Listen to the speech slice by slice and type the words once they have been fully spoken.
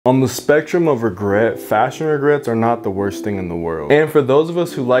On the spectrum of regret, fashion regrets are not the worst thing in the world. And for those of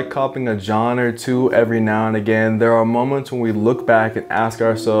us who like copping a John or two every now and again, there are moments when we look back and ask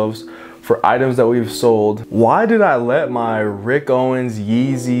ourselves, for items that we've sold, why did I let my Rick Owens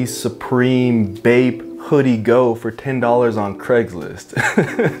Yeezy Supreme Bape hoodie go for $10 on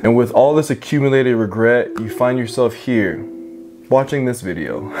Craigslist? And with all this accumulated regret, you find yourself here watching this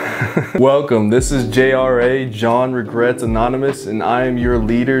video. Welcome, this is JRA, John Regrets Anonymous, and I am your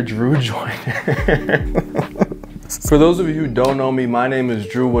leader, Drew Joyner. For those of you who don't know me, my name is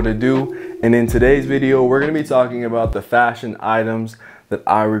Drew What To Do, and in today's video, we're gonna be talking about the fashion items that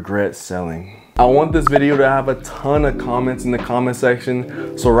I regret selling. I want this video to have a ton of comments in the comment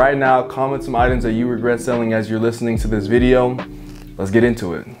section, so right now, comment some items that you regret selling as you're listening to this video. Let's get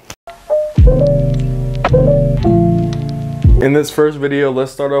into it. In this first video,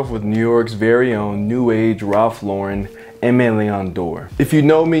 let's start off with New York's very own new age Ralph Lauren aimeleondore. If you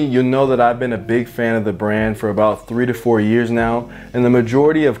know me, you'll know that I've been a big fan of the brand for about 3 to 4 years now, and the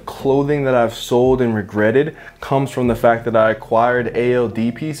majority of clothing that I've sold and regretted comes from the fact that I acquired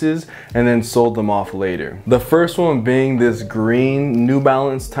ALD pieces and then sold them off later. The first one being this green New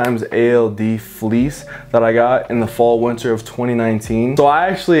Balance times ALD fleece that I got in the fall winter of 2019. So I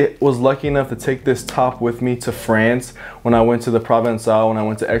actually was lucky enough to take this top with me to France when I went to the Provençal, when I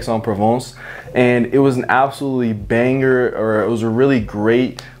went to Aix-en-Provence, and it was an absolutely banger, or it was a really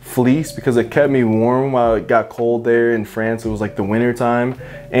great fleece because it kept me warm while it got cold there in France. It was like the winter time,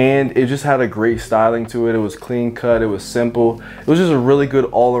 and it just had a great styling to it. It was clean cut, it was simple. It was just a really good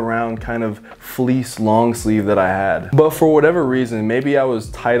all-around kind of fleece long sleeve that I had. But for whatever reason, maybe I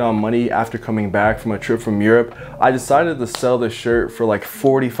was tight on money after coming back from a trip from Europe, I decided to sell the shirt for like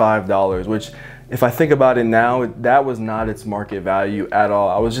 $45, which, if I think about it now, that was not its market value at all.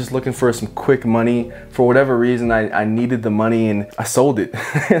 I was just looking for some quick money. For whatever reason, I needed the money and I sold it.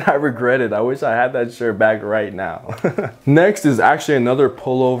 And I regret it. I wish I had that shirt back right now. Next is actually another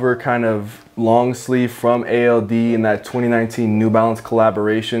pullover kind of long sleeve from ALD in that 2019 New Balance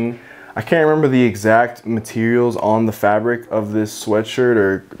collaboration. I can't remember the exact materials on the fabric of this sweatshirt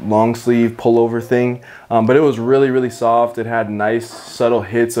or long sleeve pullover thing, but it was really soft. It had nice subtle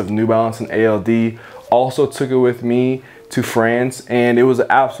hits of New Balance and ALD. Also took it with me to France, and it was an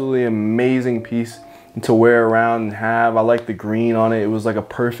absolutely amazing piece to wear around and have. I like the green on it. It was like a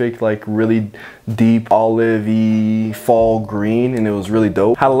perfect, like really deep olive-y fall green, and it was really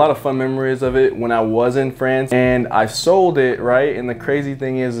dope. Had a lot of fun memories of it when I was in France, and I sold it, right? And the crazy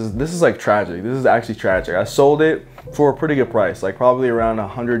thing is this is like tragic. This is actually tragic. I sold it for a pretty good price, like probably around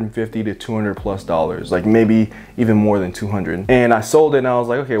 $150 to $200 plus, like maybe even more than 200. And I sold it and I was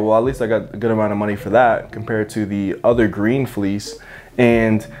like, okay, well, at least I got a good amount of money for that compared to the other green fleece.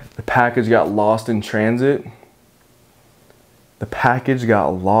 And the package got lost in transit. The package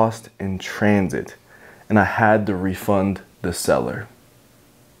got lost in transit, and I had to refund the seller.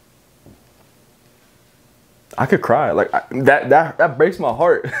 I could cry, like that breaks my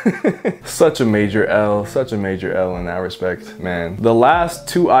heart. Such a major L in that respect, man. The last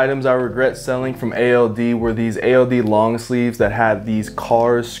two items I regret selling from ALD were these ALD long sleeves that had these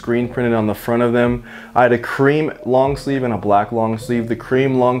cars screen printed on the front of them. I had a cream long sleeve and a black long sleeve. The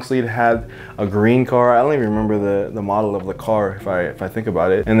cream long sleeve had a green car. I don't even remember the model of the car if I think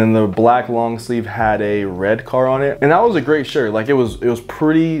about it. And then the black long sleeve had a red car on it. And that was a great shirt. Like it was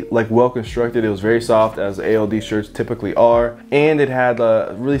pretty like well constructed. It was very soft, as ALD shirts typically are, and it had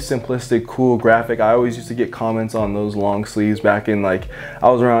a really simplistic, cool graphic. I always used to get comments on those long sleeves back in, like, I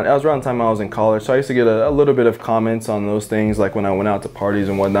was around the time I was in college, so I used to get a little bit of comments on those things, like when I went out to parties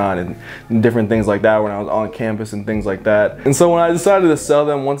and whatnot, and different things like that, when I was on campus and things like that. And so when I decided to sell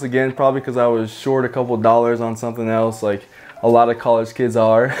them, once again, probably because I was short a couple dollars on something else, like a lot of college kids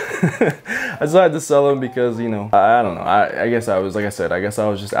are, I decided to sell them because, you know, I don't know, I guess I was, like I said, I guess I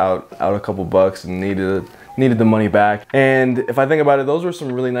was just out a couple bucks and needed the money back. And if I think about it, those were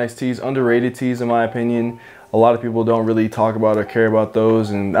some really nice tees, underrated tees in my opinion. A lot of people don't really talk about or care about those,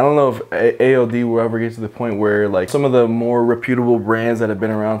 and I don't know if ALD will ever get to the point where, like, some of the more reputable brands that have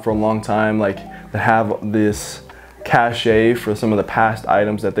been around for a long time, like, that have this cachet for some of the past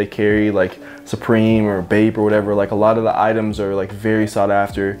items that they carry, like Supreme or Bape or whatever, like a lot of the items are like very sought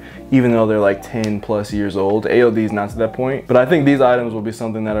after, even though they're like 10 plus years old. ALD is not to that point, but I think these items will be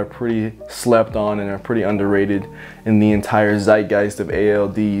something that are pretty slept on and are pretty underrated in the entire zeitgeist of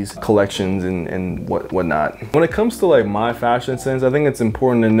ALD's collections and whatnot. When it comes to like my fashion sense, I think it's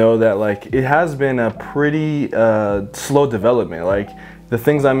important to know that like it has been a pretty slow development. Like the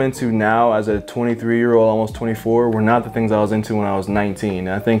things I'm into now as a 23-year-old, almost 24, were not the things I was into when I was 19. And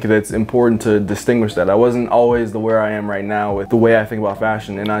I think that's important to distinguish that. I wasn't always where I am right now with the way I think about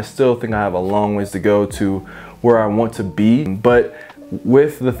fashion, and I still think I have a long ways to go to where I want to be. But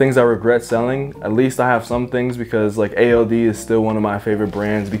with the things I regret selling, at least I have some things, because like ALD is still one of my favorite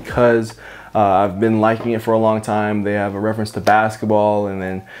brands because I've been liking it for a long time. They have a reference to basketball, and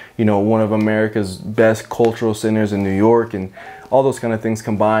then, you know, one of America's best cultural centers in New York, and all those kind of things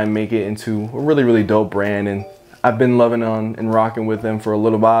combined make it into a really, really dope brand. And I've been loving on and rocking with them for a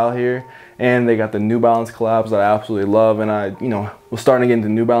little while here. And they got the New Balance collabs that I absolutely love. And I, you know, was starting to get into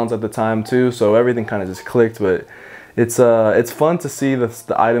New Balance at the time too. So everything kind of just clicked. But it's fun to see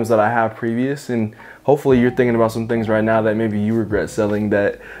the items that I have previous, and hopefully you're thinking about some things right now that maybe you regret selling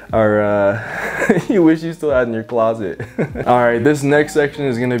that are you wish you still had in your closet. All right, this next section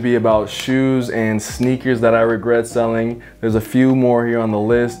is gonna be about shoes and sneakers that I regret selling. There's a few more here on the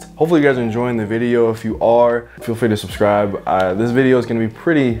list. Hopefully you guys are enjoying the video. If you are, feel free to subscribe. This video is gonna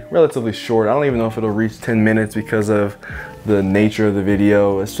be relatively short. I don't even know if it'll reach 10 minutes because of the nature of the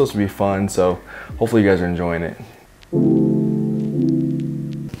video. It's supposed to be fun, so hopefully you guys are enjoying it.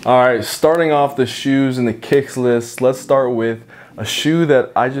 All right, starting off the shoes and the kicks list, let's start with a shoe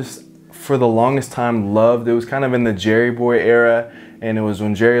that I just, for the longest time, loved. It was kind of in the Jerry Boy era, and it was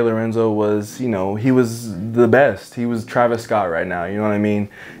when Jerry Lorenzo was, you know, he was the best. He was Travis Scott right now, you know what I mean?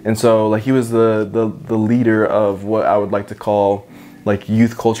 And so, like, he was the leader of what I would like to call, like,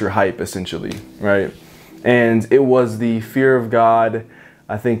 youth culture hype, essentially, right? And it was the Fear of God,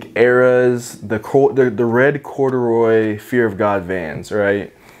 I think, eras, the red corduroy Fear of God Vans,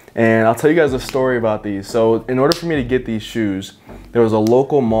 right? And I'll tell you guys a story about these. So in order for me to get these shoes, there was a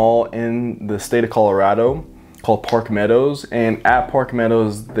local mall in the state of Colorado called Park Meadows. And at Park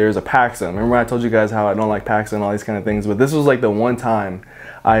Meadows, there's a PacSun. Remember I told you guys how I don't like PacSun and all these kind of things, but this was like the one time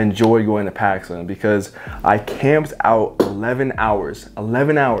I enjoyed going to PacSun because I camped out 11 hours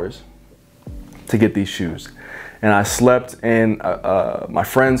to get these shoes. And I slept in my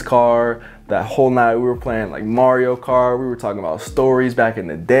friend's car. That whole night we were playing like Mario Kart. We were talking about stories back in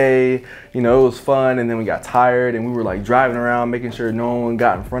the day. You know, it was fun. And then we got tired and we were like driving around making sure no one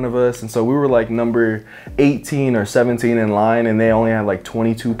got in front of us. And so we were like number 18 or 17 in line, and they only had like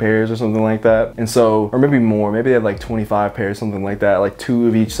 22 pairs or something like that. And so, or maybe more, maybe they had like 25 pairs, something like that, like 2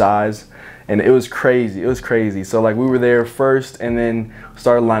 of each size. And it was crazy, it was crazy. So like we were there first and then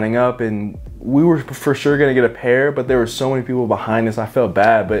started lining up, and we were for sure gonna get a pair, but there were so many people behind us, I felt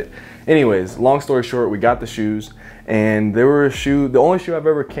bad. But anyways, long story short, we got the shoes, and they were the only shoe I've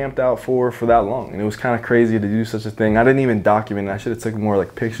ever camped out for that long. And it was kind of crazy to do such a thing. I didn't even document it. I should have taken more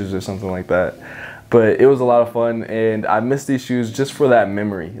like pictures or something like that. But it was a lot of fun, and I miss these shoes just for that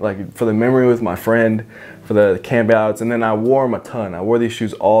memory, like for the memory with my friend, for the camp outs. And then I wore them a ton. I wore these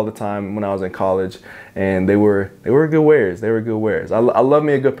shoes all the time when I was in college, and they were good wears. They were good wears. I love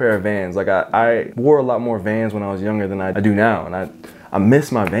me a good pair of Vans. Like I wore a lot more Vans when I was younger than I do now, and I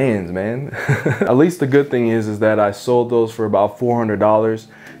miss my Vans, man. At least the good thing is that I sold those for about $400,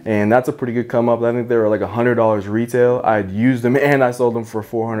 and that's a pretty good come up. I think they were like $100 retail. I'd used them and I sold them for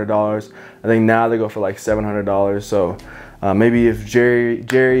 $400. I think now they go for like $700. So maybe if Jerry,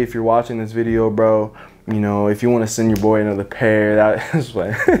 if you're watching this video, bro, you know, if you want to send your boy another pair, that is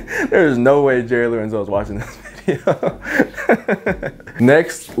like, there's no way Jerry Lorenzo is watching this video.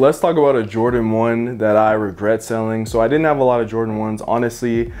 Next, let's talk about a Jordan 1 that I regret selling. So I didn't have a lot of Jordan 1s.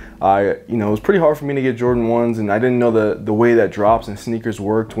 Honestly, it was pretty hard for me to get Jordan 1s, and I didn't know the way that drops and sneakers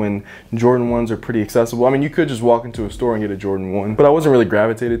worked when Jordan 1s are pretty accessible. I mean, you could just walk into a store and get a Jordan 1, but I wasn't really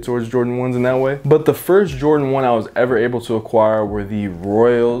gravitated towards Jordan 1s in that way. But the first Jordan 1 I was ever able to acquire were the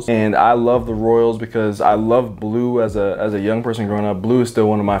Royals, and I love the Royals because I love blue as a young person growing up. Blue is still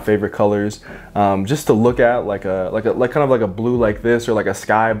one of my favorite colors. Just to look at like kind of like a blue like this, or like a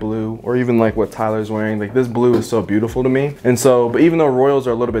sky blue, or even like what Tyler's wearing. Like this blue is so beautiful to me. And so, but even though Royals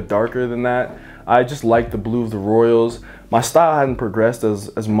are a little bit darker than that, I just like the blue of the Royals. My style hadn't progressed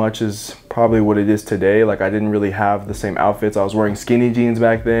as much as probably what it is today. Like I didn't really have the same outfits. I was wearing skinny jeans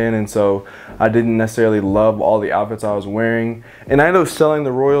back then, and so I didn't necessarily love all the outfits I was wearing. And I ended up selling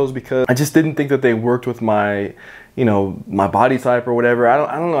the Royals because I just didn't think that they worked with my, you know, my body type or whatever. I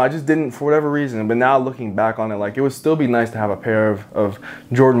don't know, I just didn't for whatever reason. But now looking back on it, like it would still be nice to have a pair of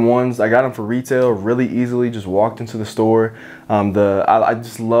Jordan 1s. I got them for retail really easily, just walked into the store. I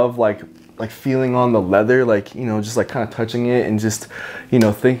just love like feeling on the leather, like, you know, just like kind of touching it, and just, you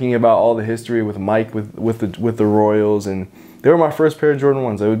know, thinking about all the history with Mike with the Royals, and they were my first pair of Jordan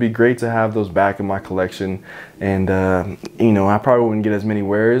 1s. It would be great to have those back in my collection. And, you know, I probably wouldn't get as many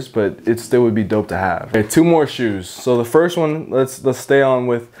wears, but it still would be dope to have. Okay, 2 more shoes. So the first one, let's stay on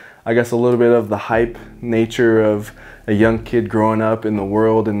with, I guess, a little bit of the hype nature of a young kid growing up in the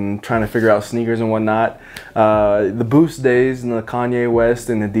world and trying to figure out sneakers and whatnot. The Boost days and the Kanye West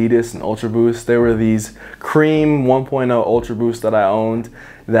and Adidas and Ultra Boost, they were these cream 1.0 Ultra Boost that I owned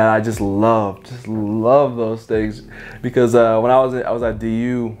that I just loved those things, because when I was at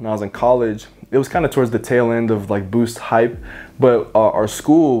DU, when I was in college, it was kind of towards the tail end of like Boost hype, but our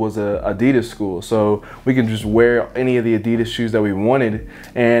school was a Adidas school, so we could just wear any of the Adidas shoes that we wanted.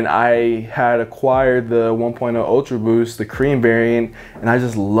 And I had acquired the 1.0 Ultra Boost, the cream variant, and I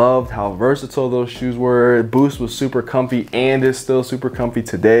just loved how versatile those shoes were. Boost was super comfy and is still super comfy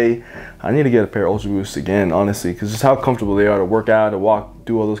today. I need to get a pair of Ultra Boosts again, honestly, because just how comfortable they are to work out, to walk,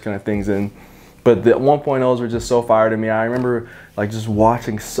 do all those kind of things in. But the 1.0s were just so fire to me. I remember like just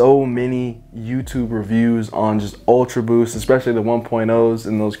watching so many YouTube reviews on just Ultra Boost, especially the 1.0s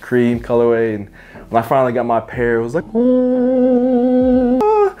in those cream colorway. And when I finally got my pair, it was like,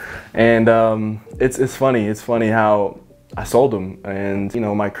 and it's funny how I sold them. And you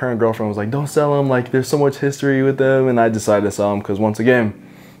know, my current girlfriend was like, don't sell them, like there's so much history with them. And I decided to sell them because, once again,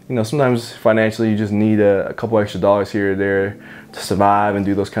 you know, sometimes financially you just need a couple extra dollars here or there to survive and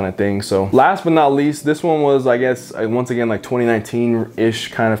do those kind of things. So last but not least, this one was, I guess, once again, like 2019-ish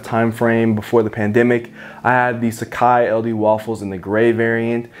kind of time frame before the pandemic. I had the Sakai LD waffles in the gray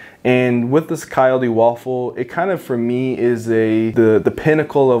variant. And with the Sakai LD waffle, it kind of, for me, is the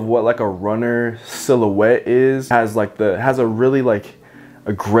pinnacle of what like a runner silhouette is. Has a really like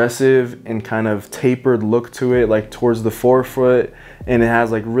aggressive and kind of tapered look to it, like towards the forefoot, and it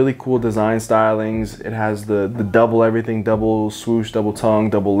has like really cool design stylings. It has the double everything, double swoosh, double tongue,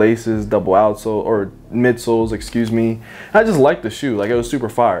 double laces, double outsole or midsoles, excuse me. I just like the shoe, like it was super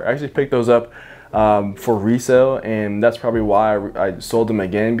fire. I actually picked those up for resale, and that's probably why I sold them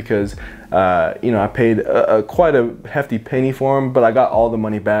again, because you know, I paid quite a hefty penny for them, but I got all the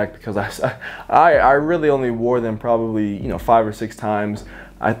money back because I really only wore them probably, you know, 5 or 6 times.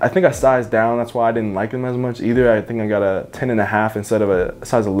 I think I sized down, that's why I didn't like them as much either. I think I got a 10.5 instead of a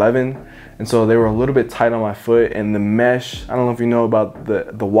size 11, and so they were a little bit tight on my foot. And the mesh, I don't know if you know about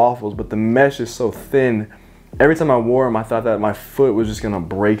the waffles, but the mesh is so thin. Every time I wore them, I thought that my foot was just gonna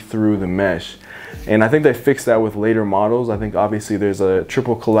break through the mesh. And I think they fixed that with later models. I think obviously there's a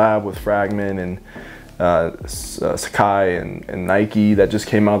triple collab with Fragment and Sakai and Nike that just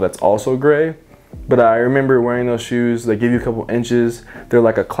came out that's also gray. But I remember wearing those shoes. They give you a couple inches. They're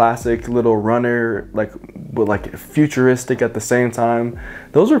like a classic little runner, but like futuristic at the same time.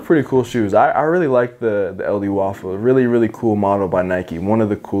 Those are pretty cool shoes. I really like the LD Waffle. Really cool model by Nike. One of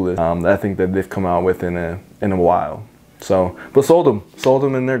the coolest that I think that they've come out with in a while. So, but sold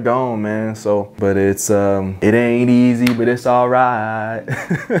them and they're gone, man. So, but it's it ain't easy, but it's all right.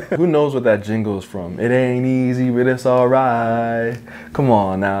 Who knows what that jingle is from? It ain't easy, but it's all right. Come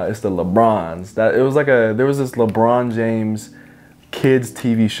on now, it's the Lebrons. There was this LeBron James kids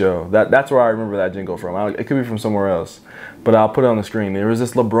TV show. That's where I remember that jingle from. It could be from somewhere else, but I'll put it on the screen. There was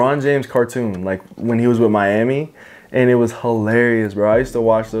this LeBron James cartoon, like when he was with Miami. And it was hilarious, bro. I used to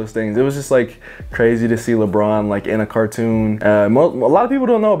watch those things. It was just like crazy to see LeBron like in a cartoon. A lot of people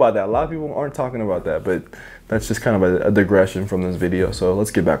don't know about that. A lot of people aren't talking about that, but that's just kind of a digression from this video. So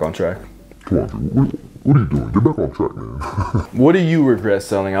let's get back on track. Come on, what are you doing? Get back on track, man. What do you regret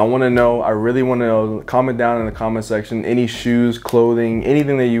selling? I want to know. I really want to know. Comment down in the comment section. Any shoes, clothing,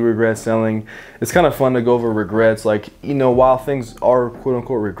 anything that you regret selling. It's kind of fun to go over regrets. Like, you know, while things are quote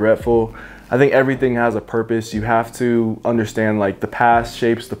unquote regretful, I think everything has a purpose. You have to understand like the past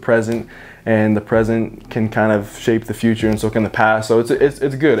shapes the present, and the present can kind of shape the future, and so can the past. So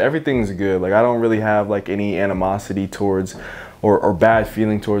it's good. Everything's good. Like I don't really have like any animosity towards or bad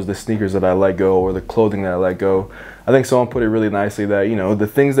feeling towards the sneakers that I let go or the clothing that I let go. I think someone put it really nicely that, you know, the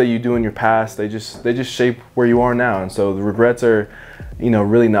things that you do in your past, they just shape where you are now. And so the regrets are, you know,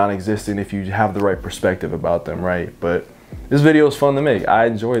 really non-existent if you have the right perspective about them, right? But this video is fun to make. I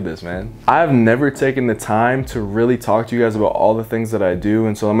enjoyed this, man. I've never taken the time to really talk to you guys about all the things that I do,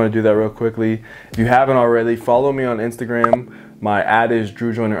 and so I'm gonna do that real quickly. If you haven't already, follow me on Instagram. My ad is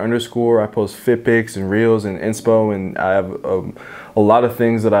DrewJoyner_. I post fit pics and reels and inspo, and I have a lot of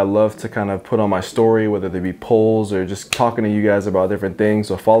things that I love to kind of put on my story, whether they be polls or just talking to you guys about different things.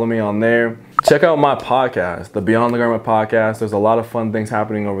 So follow me on there. Check out my podcast, the Beyond the Garment podcast. There's a lot of fun things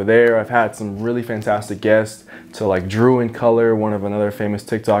happening over there. I've had some really fantastic guests, to like Drew in Color, one of another famous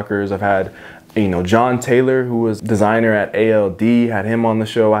TikTokers. I've had, you know, John Taylor, who was designer at ALD, had him on the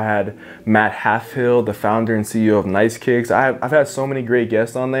show. I had Matt Halfhill, the founder and CEO of Nice Kicks. I've had so many great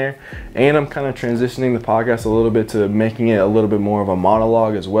guests on there, and I'm kind of transitioning the podcast a little bit to making it a little bit more of a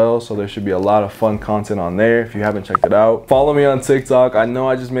monologue as well. So there should be a lot of fun content on there if you haven't checked it out. Follow me on TikTok. I know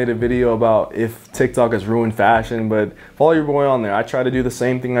I just made a video about if TikTok has ruined fashion, but follow your boy on there. I try to do the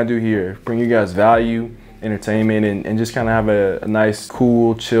same thing I do here, bring you guys value, entertainment, and just kind of have a nice,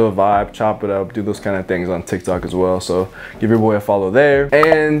 cool, chill vibe, chop it up, do those kind of things on TikTok as well. So give your boy a follow there.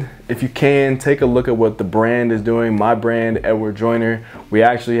 And if you can, take a look at what the brand is doing. My brand, Edward Joyner. We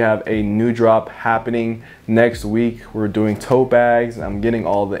actually have a new drop happening next week. We're doing tote bags. I'm getting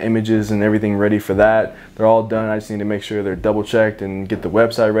all the images and everything ready for that. They're all done. I just need to make sure they're double checked and get the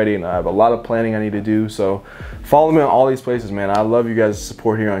website ready, and I have a lot of planning I need to do. So follow me on all these places, man. I love you guys'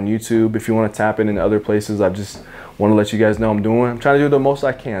 support here on YouTube. If you want to tap in other places, I just want to let you guys know I'm trying to do the most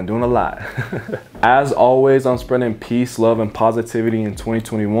I can, doing a lot. As always, I'm spreading peace, love, and positivity in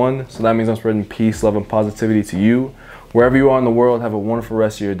 2021. So that means I'm spreading peace, love, and positivity to you. Wherever you are in the world, have a wonderful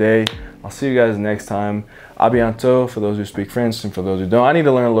rest of your day. I'll see you guys next time. A bientôt for those who speak French, and for those who don't. I need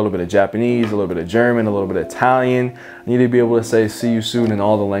to learn a little bit of Japanese, a little bit of German, a little bit of Italian. I need to be able to say see you soon in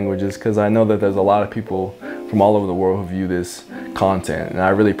all the languages, because I know that there's a lot of people from all over the world who view this content, and I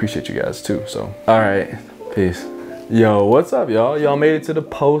really appreciate you guys too. So, all right, peace. Yo, what's up, y'all? Y'all made it to the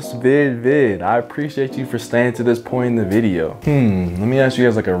post vid. I appreciate you for staying to this point in the video. Let me ask you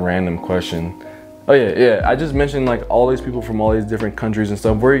guys like a random question. Oh yeah, I just mentioned like all these people from all these different countries and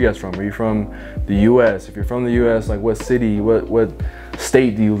stuff. Where are you guys from? Are you from the US? If you're from the US, like what city, what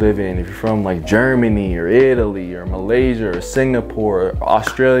state do you live in? If you're from like Germany or Italy or Malaysia or Singapore or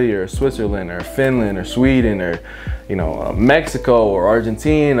Australia or Switzerland or Finland or Sweden or, you know, Mexico or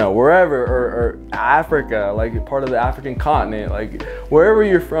Argentina, wherever, or Africa, like part of the African continent, like wherever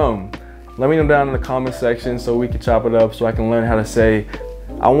you're from, let me know down in the comment section so we can chop it up, so I can learn how to say,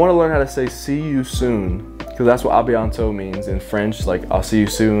 I want to learn how to say see you soon, because that's what a bientôt means in French, like I'll see you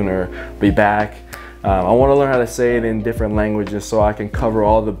soon or be back. I want to learn how to say it in different languages so I can cover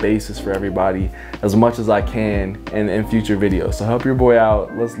all the bases for everybody as much as I can in future videos. So help your boy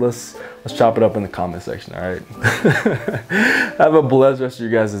out. Let's chop it up in the comment section, all right? Have a blessed rest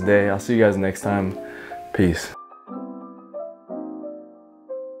of your guys' day. I'll see you guys next time. Peace.